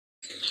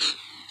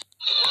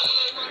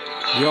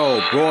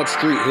Yo, Broad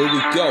Street, here we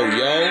go,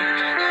 yo.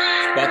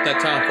 It's about that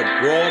time for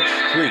Broad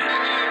Street.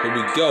 Here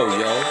we go,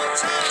 yo.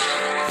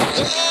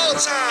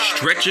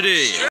 Stretch it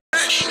is.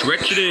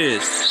 Stretch it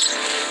is.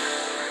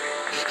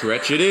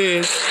 Stretch it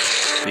is.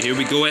 And here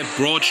we go at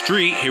Broad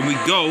Street. Here we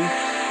go.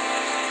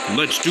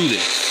 Let's do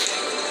this.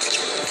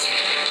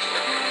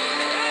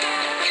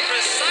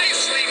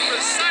 Precisely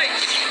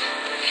precise.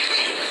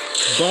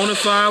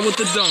 Bonafide with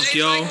the dunk,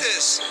 yo. Like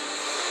this.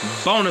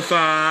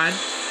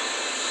 Bonafide.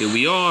 Here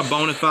we are,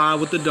 Bonafide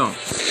with the dunk.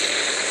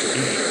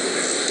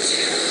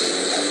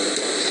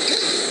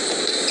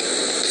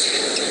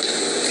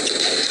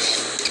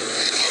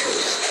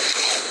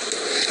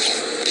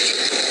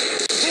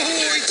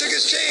 Oh, he took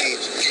his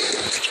change.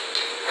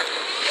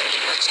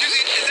 Excuse me,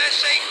 is that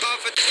shake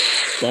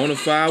for...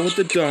 Bonafide with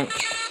the dunk.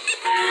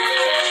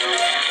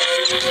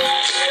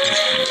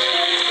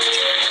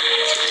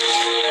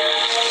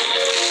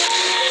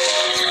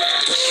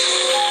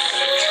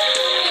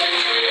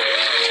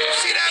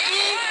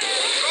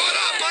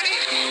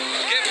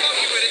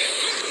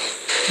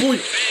 Boy.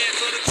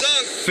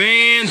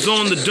 Fans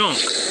on the dunk.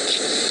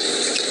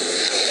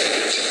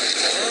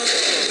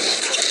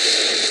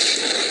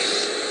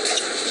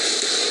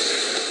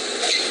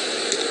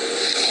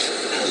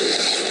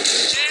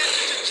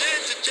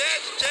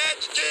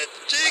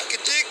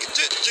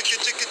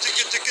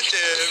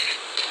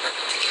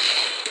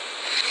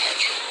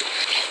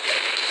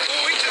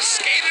 Oh, he just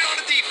skated on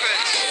the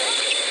defense.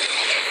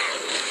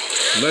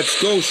 Let's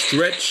go,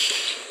 Stretch.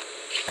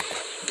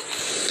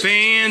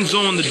 Fans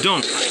on the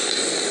dunk.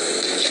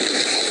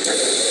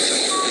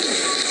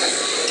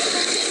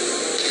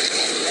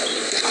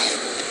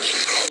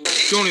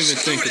 Don't even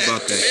think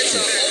about that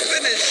shit.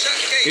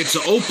 It's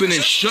an open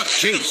and shut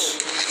case.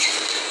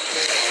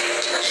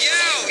 Yo.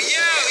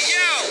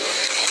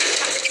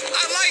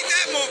 I like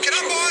that move. Can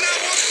I borrow that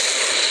one?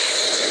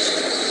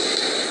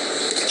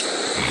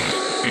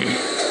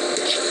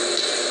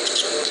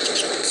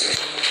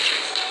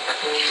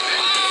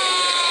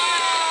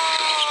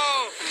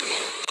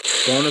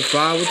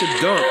 Bonafide with the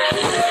dunk.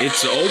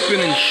 It's an open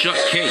and shut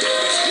case.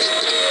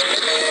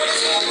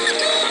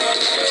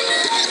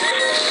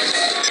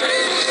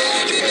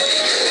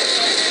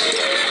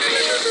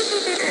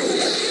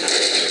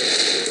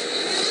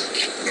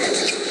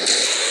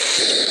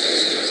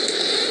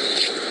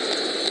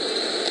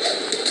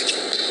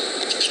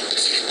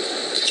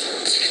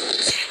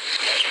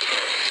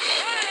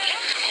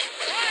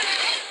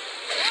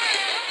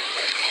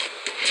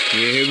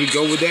 Yeah, here we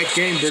go with that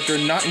game breaker.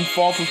 Nothing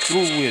fall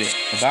through with it.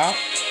 About?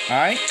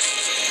 Alright?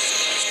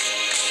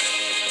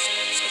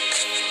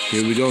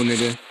 Here we go,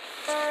 nigga.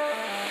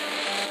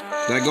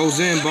 That goes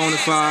in,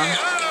 Bonafide.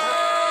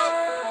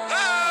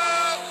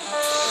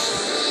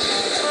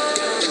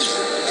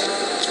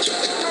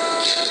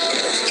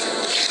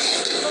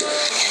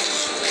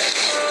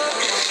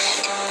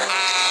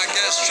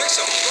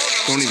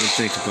 Don't even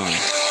think about it.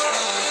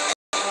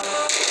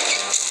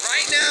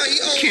 Right now, he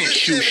owns Can't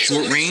shoot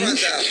short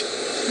range.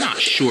 Not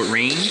short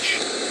range.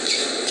 Hey,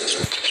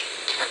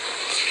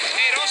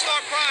 don't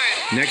start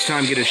crying. Next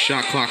time, get a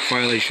shot clock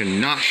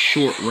violation. Not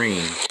short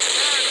range.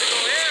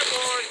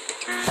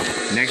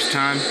 Next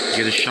time,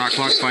 get a shot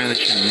clock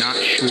violation. Not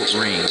short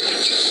range.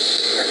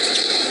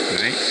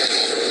 Right?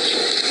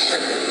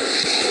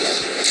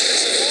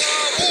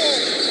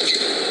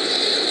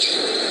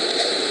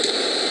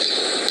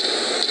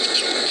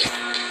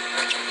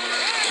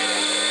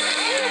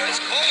 It's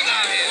cold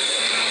out here.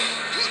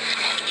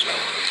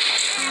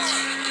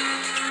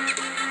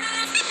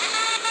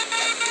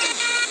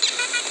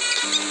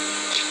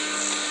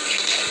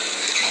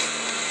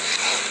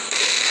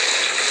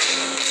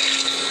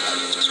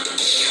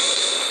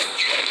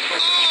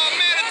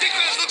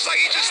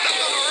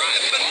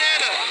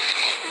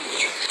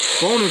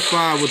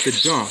 Bonafide with the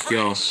dunk,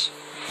 yo.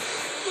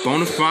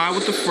 Bonafide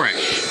with the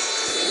fresh.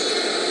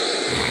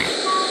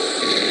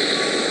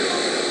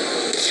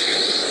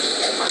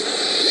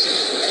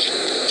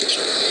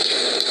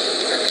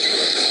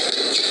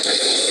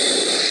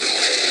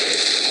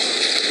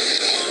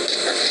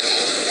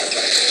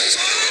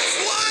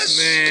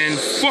 Man,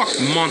 fuck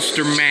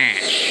Monster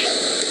Mash.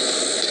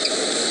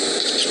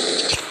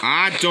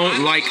 I don't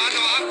like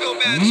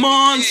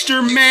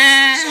Monster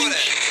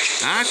Mash.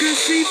 I can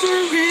see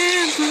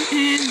forever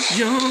in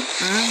your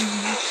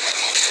eyes.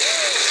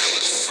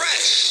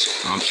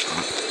 Fresh.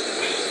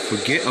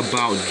 Forget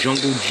about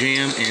Jungle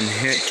Jam and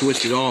Head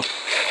Twisted Off.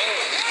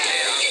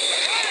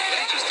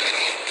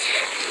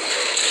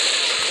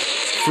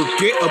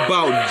 Forget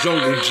about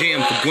Jungle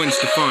Jam for Gwen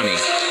Stefani.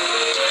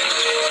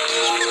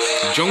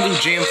 Jungle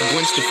Jam for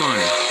Gwen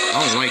Stefani. I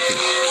don't like it.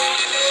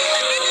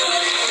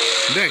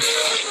 Next.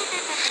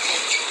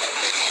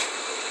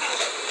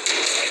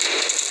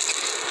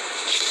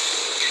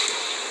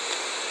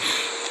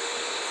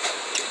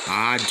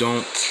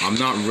 I'm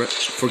not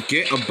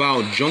forget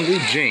about Jungle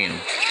Jam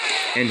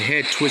and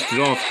Head Twisted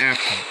Off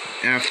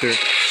after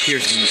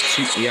piercing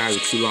the eye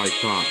with 2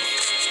 lollipops.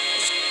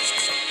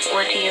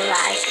 Would you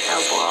like a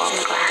warm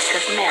glass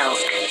of milk,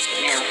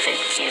 Milford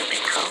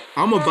Cubicle?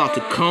 I'm about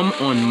to come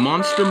on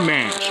Monster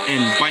Mash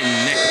and bite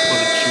neck for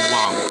the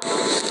Chihuahua.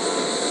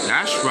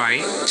 That's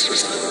right.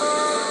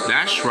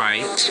 That's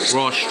right.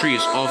 Broad Street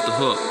is off the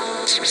hook.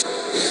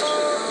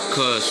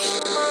 Cause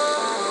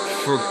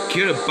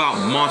forget about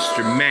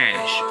Monster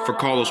Mash for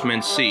Carlos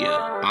Mencia,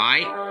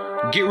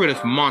 alright? Get rid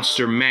of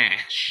Monster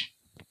Mash.